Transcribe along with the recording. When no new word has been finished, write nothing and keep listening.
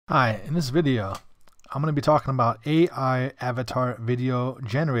Hi, in this video, I'm going to be talking about AI avatar video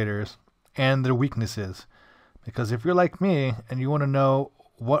generators and their weaknesses. Because if you're like me and you want to know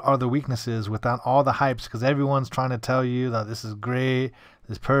what are the weaknesses without all the hypes, because everyone's trying to tell you that this is great,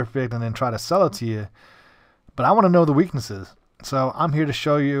 this is perfect, and then try to sell it to you. But I want to know the weaknesses. So I'm here to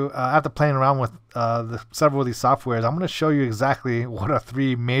show you, after playing around with several of these softwares, I'm going to show you exactly what are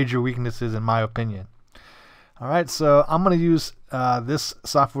three major weaknesses in my opinion. Alright, so I'm going to use this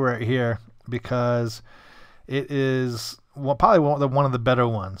software right here because it is probably one of the better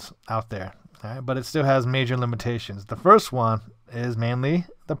ones out there. All right, but it still has major limitations. The first one is mainly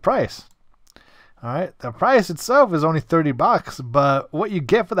the price. Alright, the price itself is only 30 bucks, but what you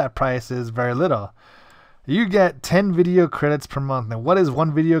get for that price is very little. You get 10 video credits per month. Now, what is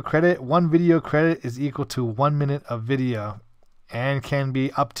one video credit? One video credit is equal to 1 minute of video and can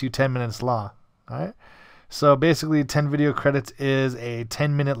be up to 10 minutes long. Alright. So basically 10 video credits is a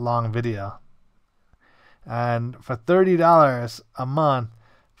 10-minute long video. And for $30 a month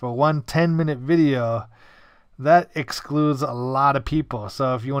for one 10-minute video, that excludes a lot of people.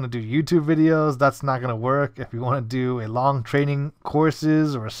 So if you want to do YouTube videos, that's not going to work. If you want to do a long training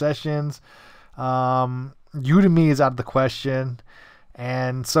courses or sessions, Udemy is out of the question,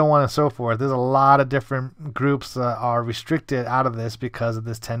 and so on and so forth. There's a lot of different groups that are restricted out of this because of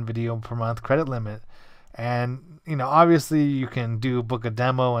this 10 video per month credit limit. And, you know, obviously you can book a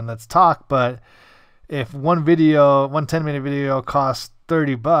demo and let's talk, but if one 10-minute video costs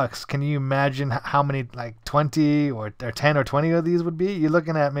 30 bucks, can you imagine how many, like 20 or 10 or 20 of these would be? You're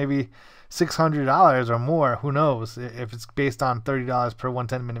looking at maybe $600 or more. Who knows if it's based on $30 per one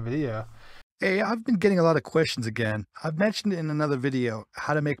 10-minute video. Hey, I've been getting a lot of questions again. I've mentioned in another video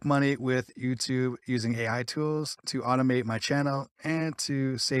how to make money with YouTube using AI tools to automate my channel and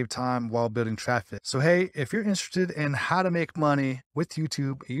to save time while building traffic. So hey, if you're interested in how to make money with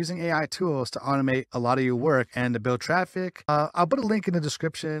YouTube using AI tools to automate a lot of your work and to build traffic, I'll put a link in the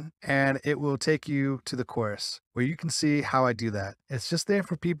description and it will take you to the course where you can see how I do that. It's just there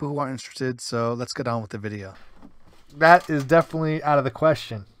for people who are interested. So let's get on with the video. That is definitely out of the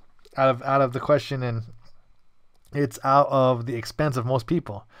question. Out of the question, and it's out of the expense of most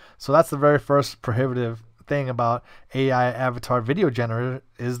people. So that's the very first prohibitive thing about AI avatar video generator,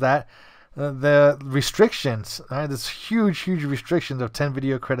 is that the restrictions, right? There's huge restrictions of 10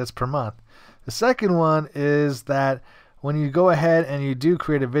 video credits per month. The second one is that when you go ahead and you do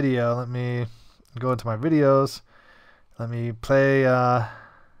create a video, let me go into my videos, let me play let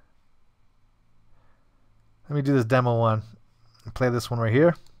me do this demo one and play this one right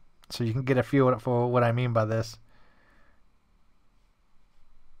here, so you can get a feel for what I mean by this.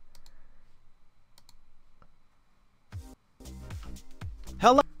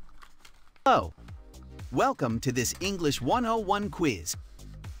 Hello. Welcome to this English 101 quiz.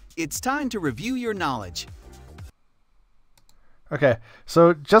 It's time to review your knowledge. Okay,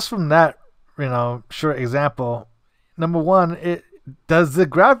 so just from that, short example, number one, does the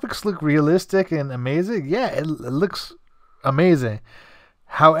graphics look realistic and amazing? Yeah, it looks amazing.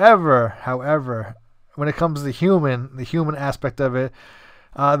 However, when it comes to the human aspect of it,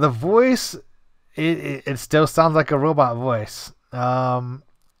 the voice, it still sounds like a robot voice. And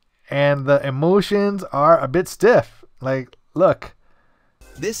the emotions are a bit stiff. Like, look.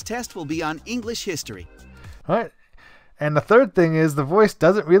 This test will be on English history. All right. And the third thing is the voice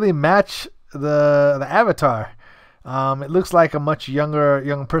doesn't really match the avatar. It looks like a much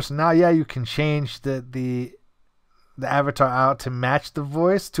young person. Now, yeah, you can change the avatar out to match the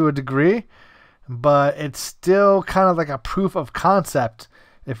voice to a degree, but it's still kind of like a proof of concept,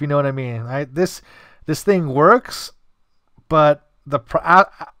 if you know what I mean, right? This thing works, but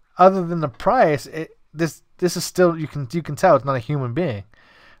other than the price, this is still, you can tell it's not a human being,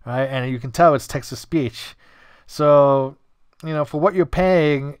 right? And you can tell it's text to speech. So, for what you're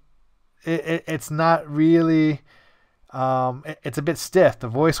paying, it's not really, it's a bit stiff. The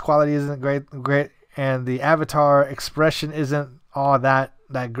voice quality isn't great. And the avatar expression isn't all that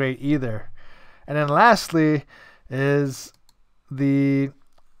great either. And then lastly is the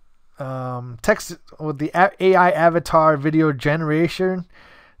text with the AI avatar video generation.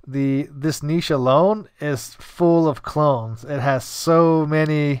 This niche alone is full of clones. It has so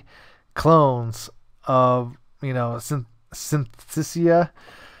many clones of synthesia.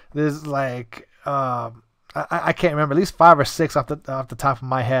 There's like I can't remember, at least 5 or 6 off the top of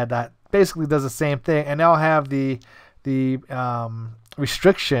my head that basically does the same thing, and they'll have the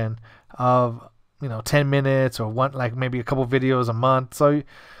restriction of 10 minutes or maybe a couple videos a month. So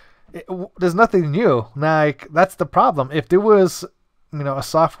there's nothing new. Like, that's the problem. If there was a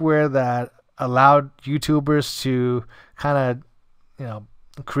software that allowed YouTubers to kind of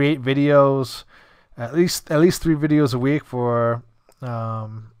create videos, at least 3 videos a week for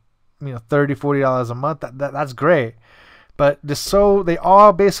 $30-$40 a month, that's great. But they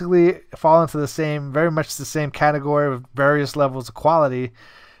all basically fall into very much the same category with various levels of quality,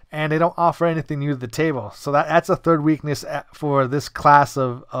 and they don't offer anything new to the table. So that's a third weakness for this class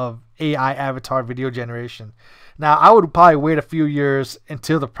of AI avatar video generation. Now, I would probably wait a few years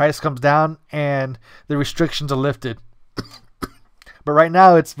until the price comes down and the restrictions are lifted. But right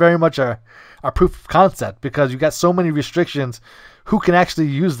now, it's very much a proof of concept, because you got so many restrictions. Who can actually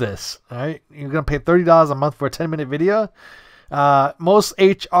use this? Right? You're going to pay $30 a month for a 10-minute video. Most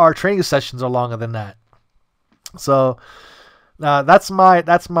HR training sessions are longer than that. So that's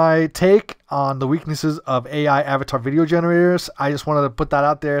my take on the weaknesses of AI avatar video generators. I just wanted to put that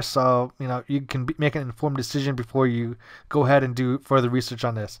out there so you can make an informed decision before you go ahead and do further research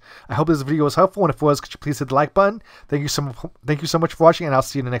on this. I hope this video was helpful, and if it was, could you please hit the like button? Thank you so much for watching, and I'll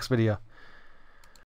see you in the next video.